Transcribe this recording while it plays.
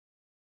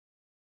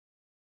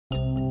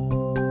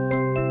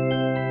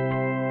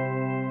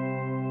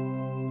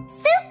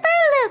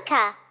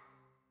Luca.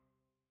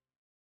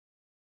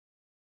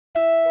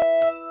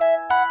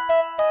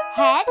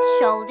 Head,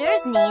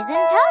 shoulders, knees,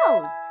 and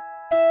toes.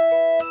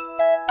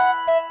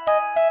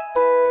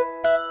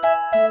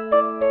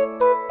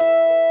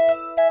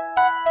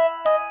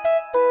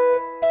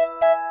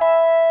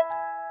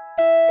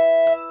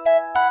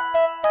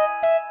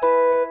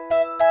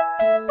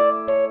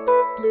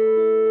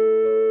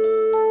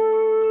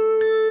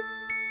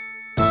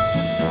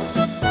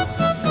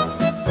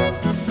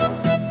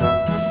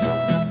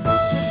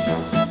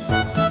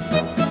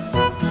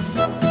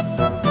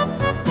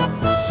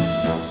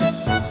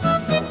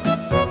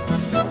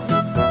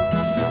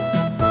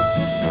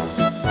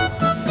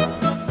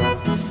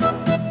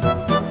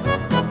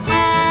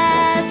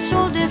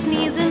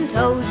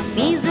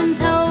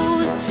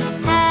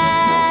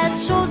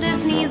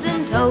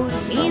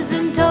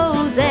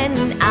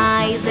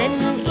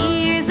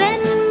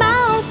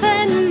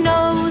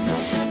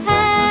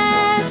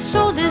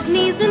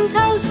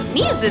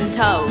 And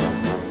toes.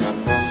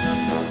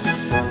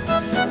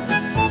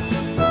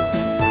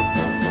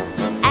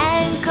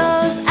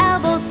 Ankles,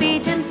 elbows,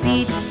 feet and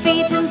seat,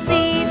 feet and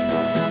seat.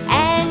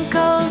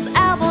 Ankles,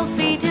 elbows,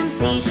 feet and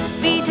seat,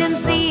 feet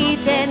and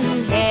seat.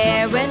 And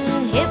hair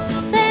and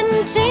hips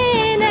and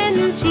chin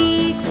and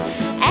cheeks.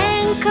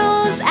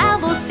 Ankles,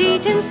 elbows,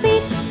 feet and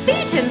seat,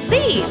 feet and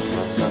seat.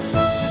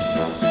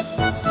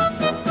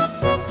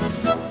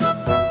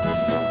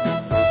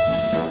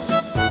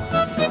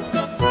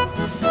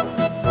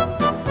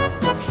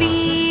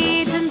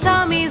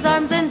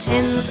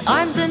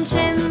 Arms and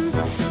chins,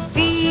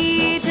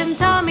 feet and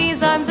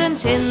tummies, arms and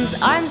chins,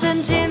 arms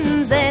and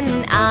chins,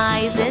 and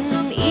eyes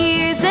and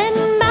ears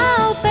and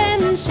mouth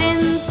and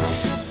shins,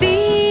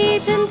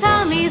 feet and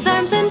tummies,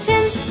 arms and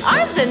chins,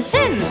 arms and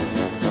chins.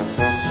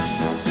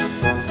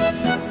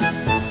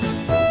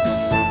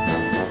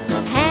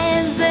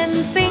 Hands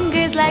and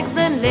fingers, legs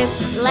and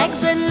lips,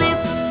 legs and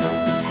lips.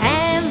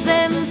 Hands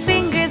and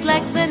fingers,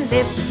 legs and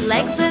lips,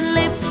 legs and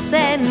lips,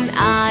 and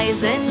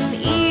eyes and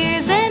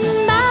ears and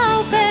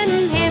mouth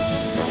and hips.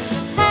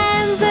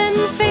 Hands and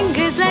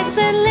fingers, legs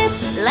and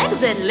lips,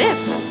 legs and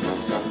lips.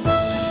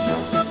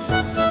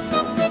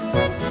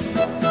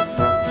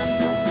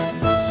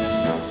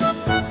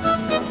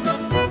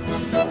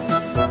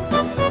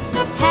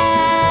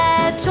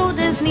 Head,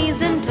 shoulders,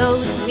 knees and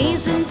toes,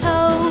 knees and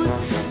toes.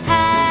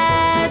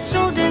 Head,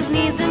 shoulders,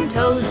 knees and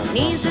toes,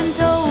 knees and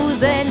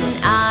toes, and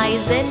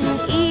eyes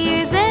and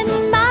ears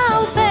and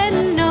mouth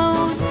and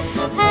nose.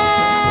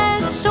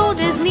 Head,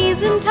 shoulders,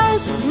 knees and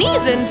toes,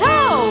 knees and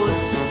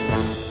toes.